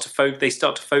start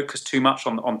to focus too much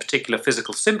on particular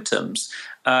physical symptoms,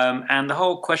 and the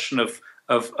whole question of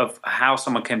how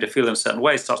someone came to feel in a certain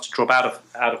way starts to drop out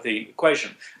of the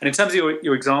equation. And in terms of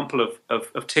your example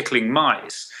of tickling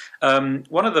mice,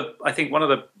 one of the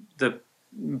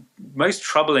most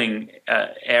troubling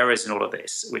areas in all of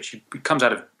this, which comes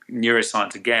out of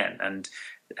neuroscience again, and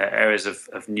areas of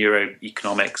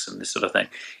neuroeconomics and this sort of thing,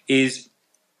 is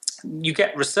you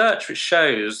get research which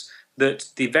shows that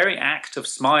the very act of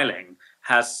smiling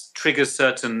triggers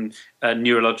certain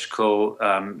neurological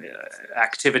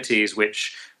activities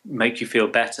which make you feel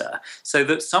better. So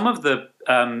that some of the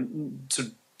sort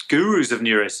of gurus of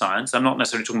neuroscience, I'm not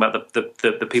necessarily talking about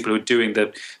the people who are doing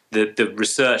the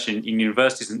research in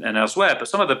universities and elsewhere, but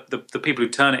some of the people who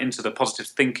turn it into the positive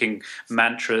thinking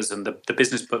mantras and the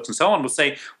business books and so on will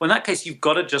say, well, in that case, you've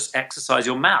got to just exercise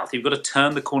your mouth. You've got to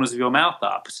turn the corners of your mouth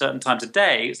up certain times a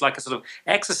day. It's like a sort of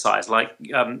exercise, like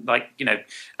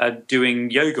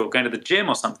doing yoga or going to the gym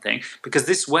or something, because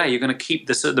this way you're going to keep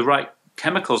the right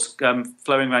chemicals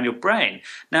flowing around your brain.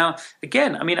 Now,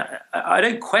 again, I mean, I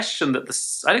don't question the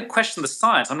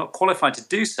science. I'm not qualified to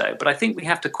do so, but I think we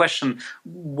have to question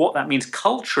what that means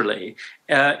culturally.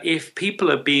 If people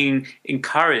are being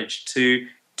encouraged to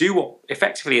do what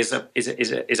effectively is a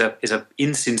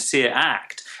insincere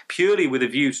act, purely with a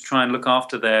view to try and look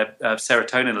after their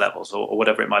serotonin levels or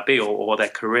whatever it might be, or their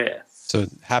career. So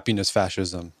happiness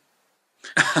fascism.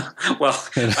 Well,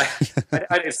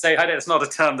 I didn't say it's not a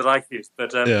term that I use,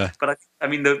 but I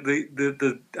mean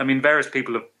various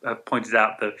people have pointed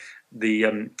out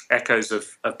the echoes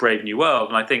of Brave New World,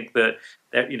 and I think that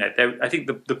I think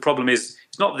the problem is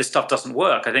it's not that this stuff doesn't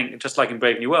work. I think just like in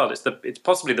Brave New World, it's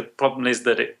possibly the problem is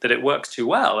that it works too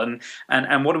well, and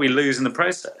what do we lose in the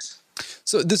process?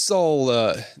 So this all,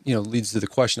 leads to the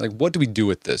question, like, what do we do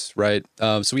with this, right?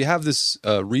 So we have this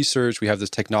research, we have this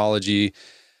technology.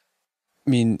 I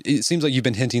mean, it seems like you've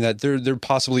been hinting that there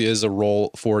possibly is a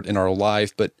role for it in our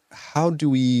life, but how do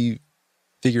we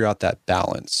figure out that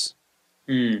balance?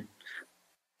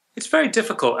 It's very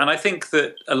difficult, and I think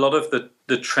that a lot of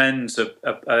the trends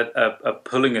are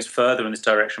pulling us further in this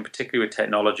direction, particularly with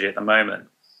technology at the moment.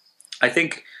 I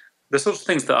think the sorts of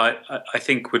things that I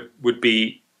think would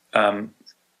be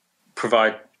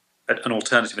provide an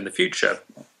alternative in the future,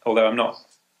 although I'm not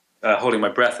holding my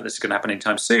breath that this is going to happen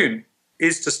anytime soon,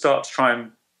 is to start to try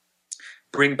and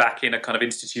bring back in a kind of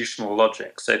institutional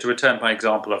logic. So to return to my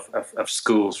example of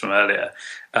schools from earlier,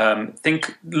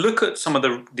 look at some of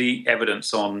the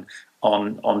evidence on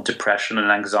depression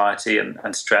and anxiety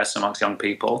and stress amongst young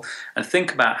people, and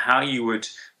think about how you would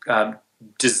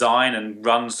design and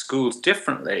run schools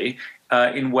differently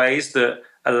in ways that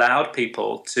allowed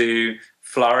people to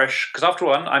flourish. Because after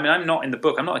all, I'm not in the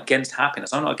book, I'm not against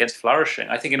happiness, I'm not against flourishing.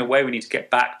 I think in a way we need to get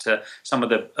back to some of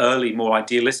the early, more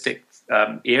idealistic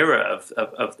era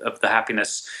of the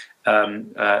happiness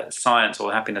science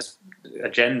or happiness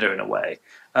agenda in a way.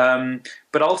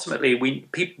 But ultimately,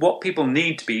 what people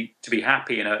need to be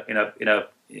happy in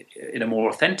a more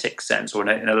authentic sense, or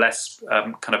in a less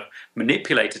kind of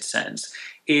manipulated sense,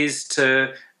 is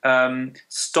to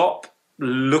stop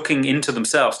looking into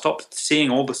themselves, stop seeing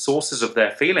all the sources of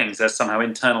their feelings as somehow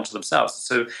internal to themselves.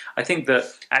 So I think that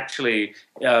actually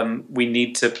we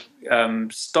need to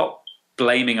stop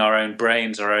blaming our own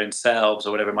brains, our own selves,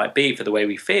 or whatever it might be, for the way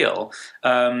we feel.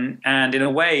 And in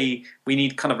a way, we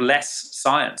need kind of less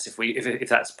science, if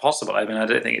that's possible. I mean, I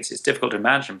don't think it's difficult to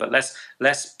imagine, but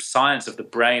less science of the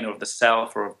brain or of the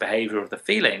self or of behavior or of the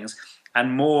feelings,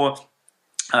 and more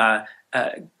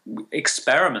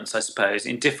experiments, I suppose,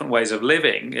 in different ways of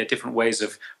living, different ways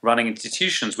of running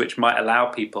institutions, which might allow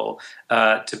people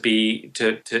to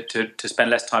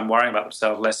spend less time worrying about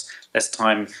themselves, less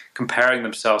time comparing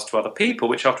themselves to other people,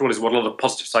 which after all is what a lot of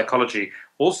positive psychology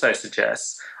also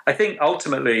suggests. I think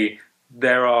ultimately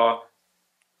there are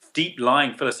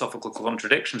deep-lying philosophical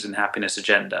contradictions in the happiness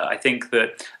agenda. I think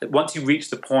that once you reach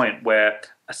the point where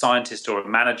a scientist or a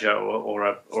manager or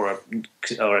a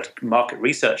market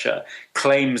researcher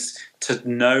claims to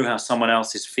know how someone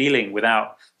else is feeling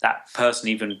without that person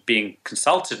even being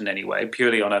consulted in any way,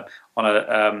 purely on a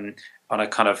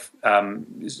kind of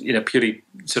purely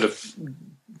sort of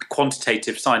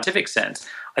quantitative scientific sense,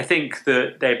 I think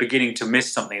that they're beginning to miss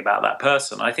something about that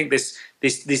person. I think this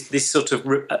sort of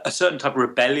a certain type of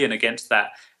rebellion against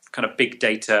that kind of big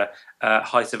data,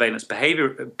 high surveillance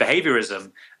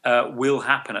behaviorism will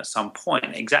happen at some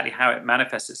point. Exactly how it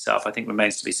manifests itself, I think,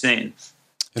 remains to be seen.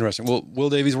 Interesting. Well, Will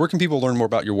Davies, where can people learn more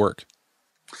about your work?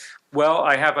 Well,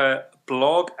 I have a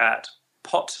blog at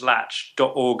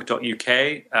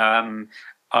potlatch.org.uk.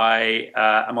 I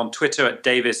am on Twitter at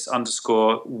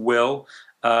Davis_Will,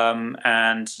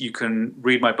 and you can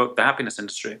read my book, The Happiness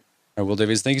Industry. All right, Will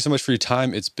Davies, thank you so much for your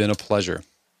time. It's been a pleasure.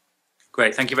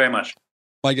 Great. Thank you very much.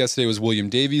 My guest today was William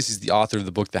Davies. He's the author of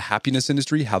the book, The Happiness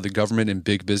Industry, How the Government and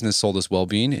Big Business Sold Us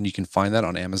Well-Being, and you can find that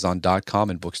on Amazon.com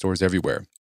and bookstores everywhere.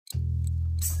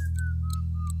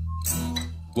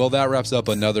 Well, that wraps up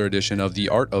another edition of the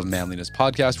Art of Manliness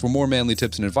podcast. For more manly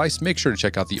tips and advice, make sure to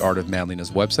check out the Art of Manliness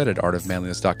website at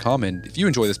artofmanliness.com. And if you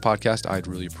enjoy this podcast, I'd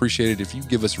really appreciate it if you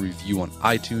give us a review on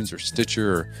iTunes or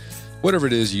Stitcher or whatever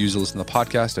it is you use to listen to the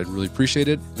podcast. I'd really appreciate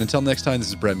it. And until next time, this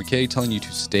is Brett McKay telling you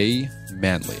to stay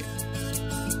manly.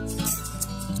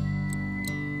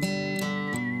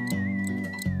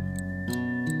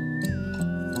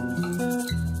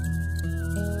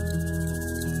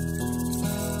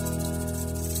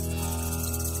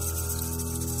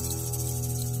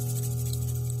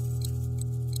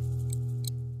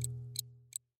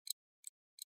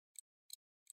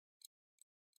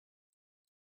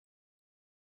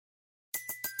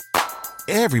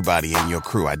 Everybody in your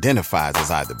crew identifies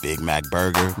as either Big Mac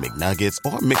Burger, McNuggets,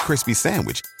 or McCrispy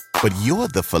Sandwich. But you're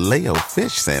the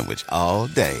Filet-O-Fish Sandwich all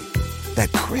day.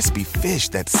 That crispy fish,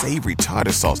 that savory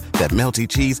tartar sauce, that melty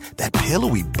cheese, that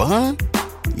pillowy bun.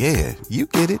 Yeah, you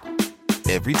get it.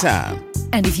 Every time.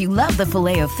 And if you love the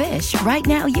Filet-O-Fish, right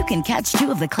now you can catch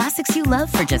two of the classics you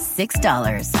love for just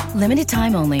 $6. Limited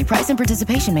time only. Price and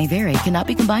participation may vary. Cannot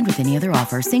be combined with any other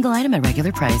offer. Single item at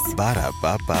regular price.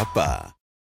 Ba-da-ba-ba-ba.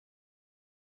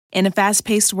 In a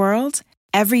fast-paced world,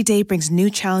 every day brings new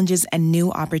challenges and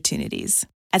new opportunities.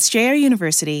 At Strayer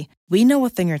University, we know a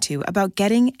thing or two about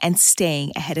getting and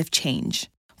staying ahead of change.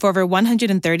 For over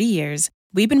 130 years,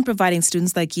 we've been providing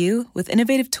students like you with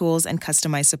innovative tools and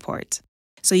customized support,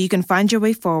 so you can find your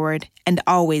way forward and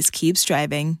always keep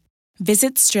striving.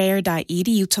 Visit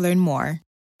strayer.edu to learn more.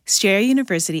 Strayer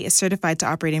University is certified to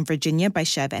operate in Virginia by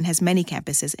Chev and has many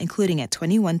campuses, including at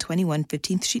 2121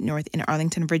 15th Street North in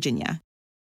Arlington, Virginia.